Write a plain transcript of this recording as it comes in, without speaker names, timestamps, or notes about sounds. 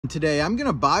Today I'm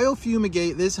gonna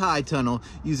biofumigate this high tunnel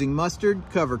using mustard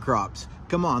cover crops.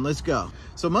 Come on, let's go.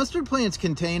 So mustard plants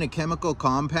contain a chemical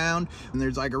compound, and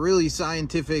there's like a really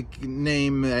scientific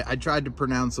name. I tried to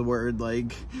pronounce the word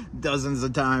like dozens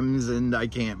of times and I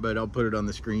can't, but I'll put it on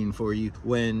the screen for you.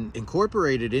 When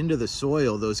incorporated into the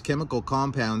soil, those chemical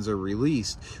compounds are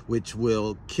released, which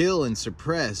will kill and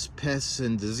suppress pests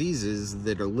and diseases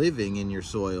that are living in your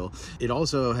soil. It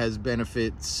also has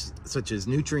benefits such as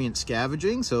nutrient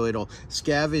scavenging, so it'll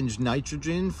scavenge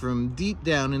nitrogen from deep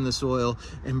down in the soil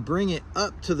and bring it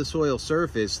up to the soil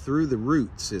surface through the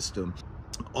root system.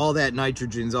 All that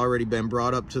nitrogen's already been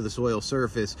brought up to the soil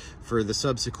surface for the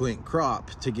subsequent crop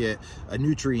to get a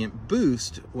nutrient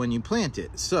boost when you plant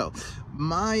it. So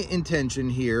my intention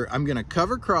here, I'm gonna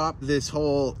cover crop this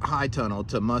whole high tunnel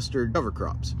to mustard cover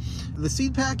crops. The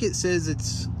seed packet says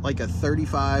it's like a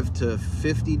 35 to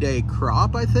 50 day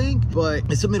crop, I think, but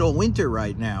it's the middle of winter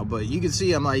right now. But you can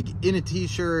see I'm like in a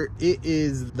t-shirt. It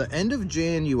is the end of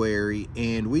January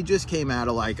and we just came out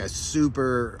of like a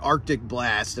super Arctic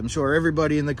blast. I'm sure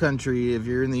everybody in the country, if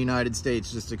you're in the United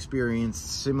States, just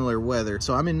experienced similar weather.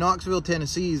 So I'm in Knoxville,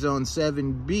 Tennessee, zone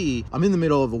 7B. I'm in the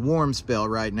middle of a warm spell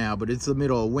right now, but it's the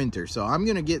middle of winter. So I'm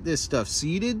gonna get this stuff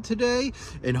seeded today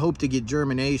and hope to get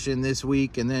germination this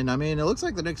week. And then, I mean, it looks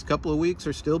like the next couple of weeks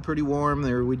are still pretty warm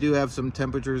there. We do have some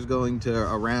temperatures going to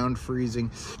around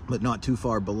freezing, but not too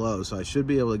far below. So I should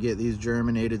be able to get these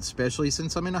germinated, especially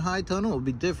since I'm in a high tunnel. It'll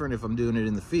be different if I'm doing it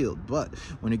in the field. But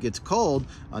when it gets cold,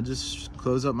 I'll just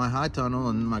close up my high tunnel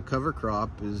and my cover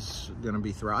crop is going to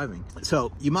be thriving.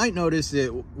 So you might notice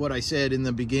that what I said in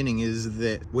the beginning is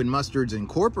that when mustard's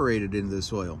incorporated into the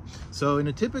soil. So in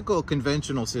a typical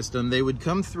conventional system, they would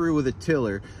come through with a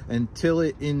tiller and till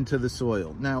it into the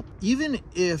soil. Now, even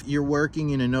if you're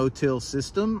working in a no-till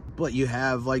system, but you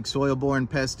have like soil-borne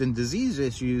pest and disease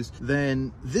issues,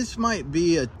 then this might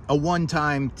be a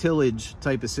one-time tillage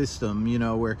type of system, you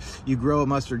know, where you grow a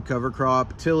mustard cover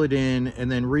crop, till it in, and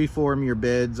then reform your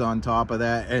beds on top of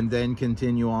that, and then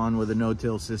continue on with a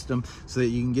no-till system so that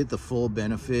you can get the full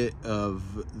benefit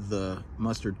of the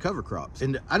mustard cover crops.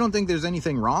 And I don't think there's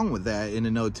anything wrong with that in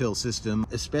a no-till system,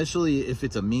 especially if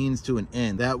it's a means to an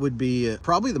end. That would be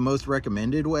probably the most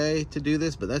recommended way to do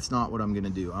this, but that's not what I'm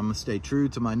gonna do. I'm gonna stay true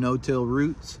to my no-till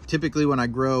roots. Typically when I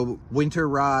grow winter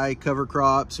rye cover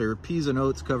crops or peas and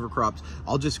oats cover crops,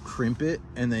 I'll just crimp it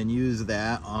and then use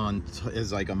that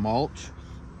as like a mulch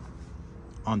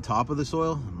on top of the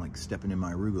soil. I'm like stepping in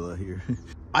my arugula here.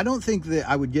 I don't think that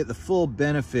I would get the full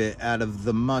benefit out of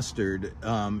the mustard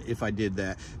if I did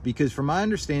that, because from my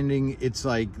understanding, it's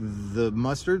like the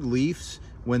mustard leaves,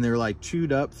 when they're like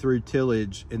chewed up through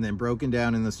tillage and then broken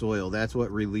down in the soil, that's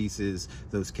what releases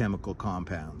those chemical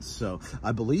compounds. So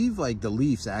I believe like the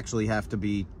leaves actually have to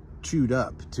be chewed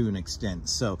up to an extent.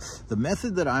 So the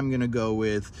method that I'm gonna go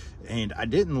with, and I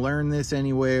didn't learn this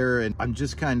anywhere, and I'm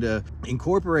just kind of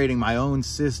incorporating my own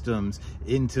systems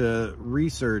into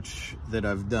research that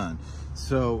I've done.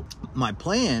 So my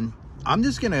plan, I'm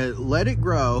just gonna let it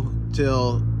grow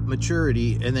till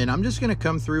maturity, and then I'm just gonna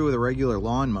come through with a regular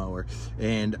lawnmower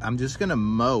and I'm just gonna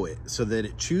mow it so that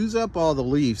it chews up all the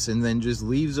leaves and then just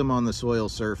leaves them on the soil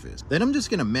surface. Then I'm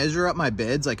just gonna measure up my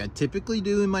beds like I typically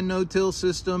do in my no-till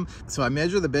system. So I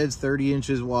measure the beds 30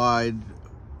 inches wide,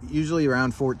 usually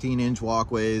around 14-inch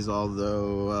walkways,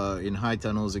 although in high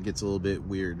tunnels it gets a little bit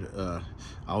weird.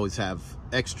 I always have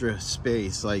extra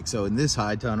space, like so in this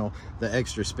high tunnel the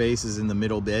extra space is in the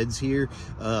middle beds here.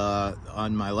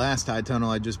 On my last high tunnel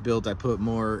I just built, I put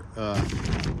more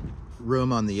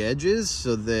room on the edges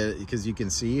so that, because you can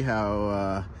see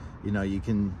how you know, you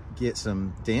can get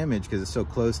some damage because it's so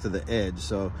close to the edge.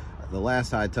 So the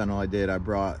last high tunnel I did, I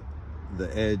brought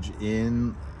the edge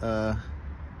in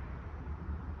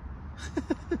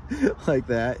like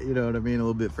that, you know what I mean, a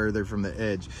little bit further from the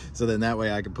edge, so then that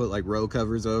way I can put like row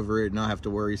covers over it and not have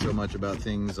to worry so much about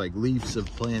things like leaves of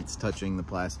plants touching the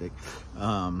plastic.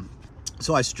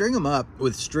 So I string them up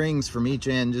with strings from each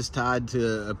end, just tied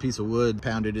to a piece of wood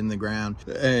pounded in the ground,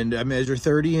 and I measure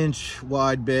 30-inch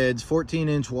wide beds,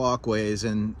 14-inch walkways,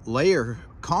 and layer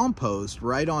compost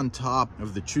right on top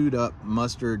of the chewed up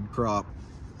mustard crop.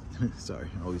 Sorry,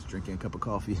 always drinking a cup of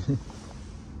coffee.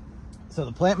 So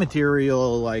the plant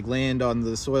material like land on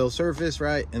the soil surface,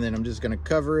 right? And then I'm just gonna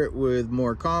cover it with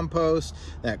more compost.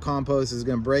 That compost is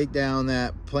gonna break down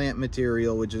that plant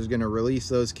material, which is gonna release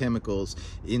those chemicals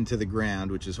into the ground,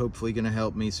 which is hopefully gonna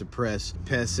help me suppress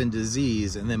pests and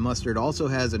disease. And then mustard also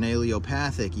has an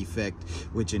allelopathic effect,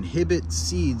 which inhibits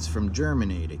seeds from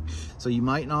germinating. So you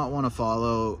might not wanna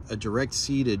follow a direct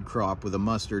seeded crop with a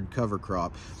mustard cover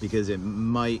crop because it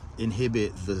might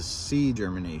inhibit the seed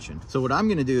germination. So what I'm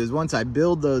gonna do is once I I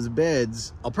build those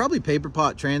beds, I'll probably paper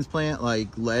pot transplant like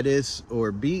lettuce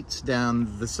or beets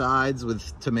down the sides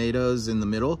with tomatoes in the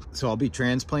middle. So I'll be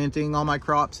transplanting all my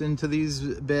crops into these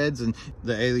beds, and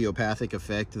the allelopathic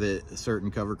effect that certain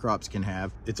cover crops can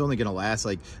have, it's only going to last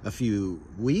like a few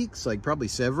weeks, like probably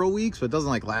several weeks, but it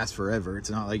doesn't like last forever. It's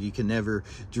not like you can never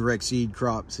direct seed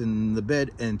crops in the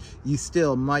bed, and you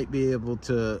still might be able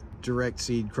to direct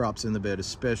seed crops in the bed,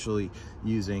 especially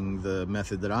using the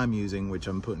method that I'm using, which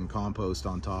I'm putting compost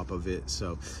on top of it.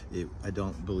 So I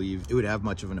don't believe it would have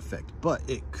much of an effect, but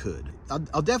it could.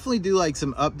 I'll definitely do like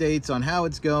some updates on how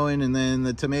it's going, and then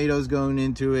the tomatoes going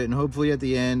into it, and hopefully at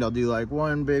the end I'll do like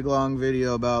one big long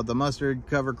video about the mustard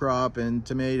cover crop and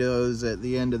tomatoes at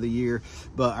the end of the year.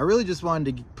 But I really just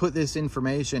wanted to put this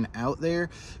information out there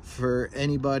for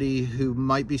anybody who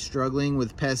might be struggling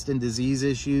with pest and disease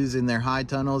issues in their high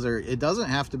tunnels, or it doesn't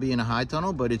have to be in a high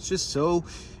tunnel, but it's just so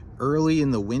early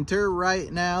in the winter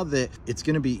right now that it's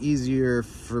going to be easier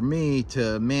for me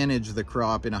to manage the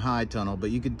crop in a high tunnel. But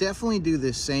you could definitely do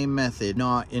this same method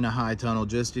not in a high tunnel,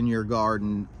 just in your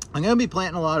garden. I'm going to be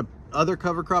planting a lot of other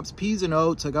cover crops, peas and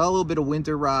oats. I got a little bit of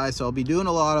winter rye, so I'll be doing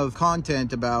a lot of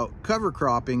content about cover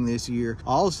cropping this year. I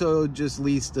also just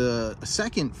leased a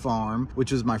second farm,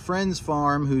 which is my friend's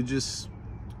farm, who just,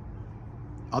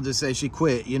 I'll just say she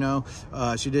quit, you know.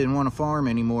 She didn't want to farm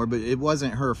anymore, but it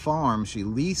wasn't her farm. She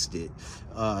leased it.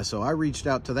 So I reached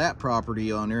out to that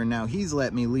property owner, and now he's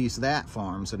let me lease that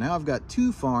farm. So now I've got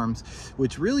two farms,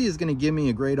 which really is going to give me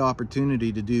a great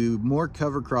opportunity to do more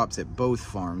cover crops at both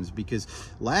farms, because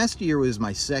last year was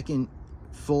my second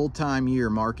full-time year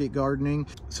market gardening.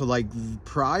 So like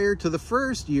prior to the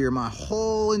first year, my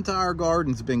whole entire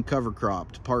garden's been cover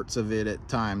cropped, parts of it at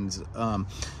times.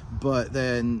 But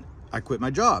then I quit my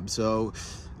job, so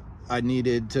I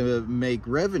needed to make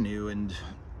revenue, and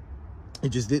it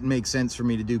just didn't make sense for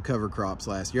me to do cover crops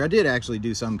last year. I did actually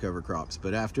do some cover crops,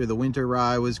 but after the winter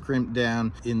rye was crimped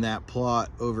down in that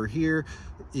plot over here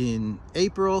in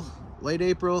April, late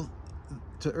April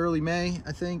to early May,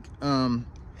 I think,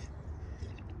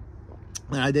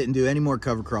 and I didn't do any more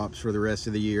cover crops for the rest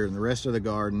of the year, and the rest of the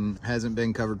garden hasn't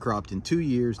been cover cropped in 2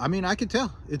 years. I mean, I could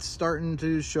tell it's starting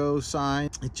to show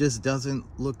signs. It just doesn't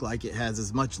look like it has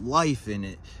as much life in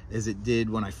it as it did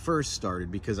when I first started,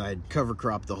 because I had cover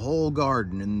cropped the whole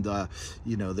garden, and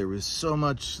you know, there was so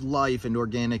much life and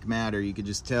organic matter, you could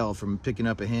just tell from picking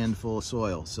up a handful of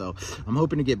soil. So I'm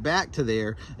hoping to get back to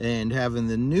there, and having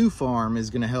the new farm is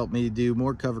going to help me do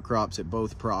more cover crops at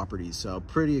both properties. So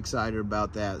pretty excited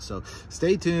about that. So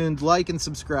stay tuned, like and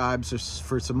subscribe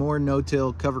for some more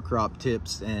no-till cover crop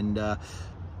tips, and I'm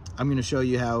going to show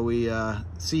you how we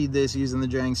seed this using the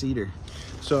Jang seeder.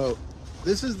 So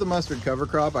this is the mustard cover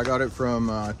crop. I got it from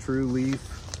True Leaf.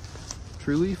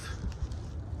 Yeah,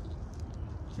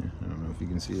 I don't know if you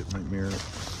can see it, might mirror it.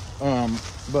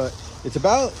 But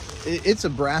it's a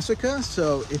brassica,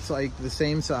 so it's like the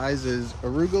same size as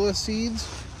arugula seeds.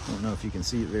 I don't know if you can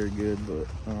see it very good, but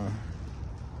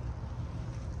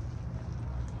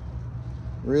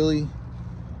really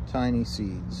tiny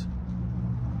seeds.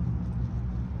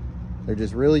 They're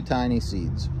just really tiny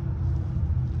seeds.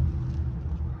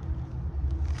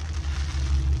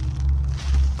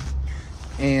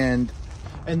 And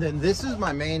then this is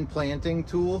my main planting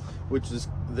tool, which is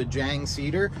the Jang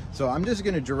seeder. So I'm just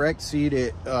going to direct seed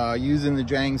it using the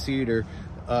Jang seeder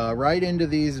right into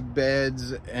these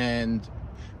beds, and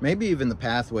maybe even the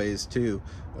pathways too,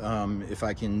 if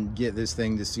I can get this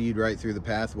thing to seed right through the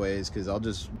pathways, because I'll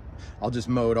just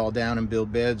mow it all down and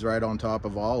build beds right on top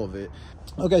of all of it.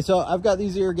 Okay, so I've got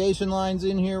these irrigation lines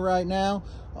in here right now.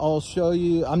 I'll show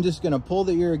you. I'm just going to pull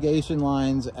the irrigation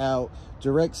lines out,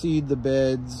 direct seed the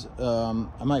beds.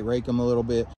 I might rake them a little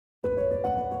bit,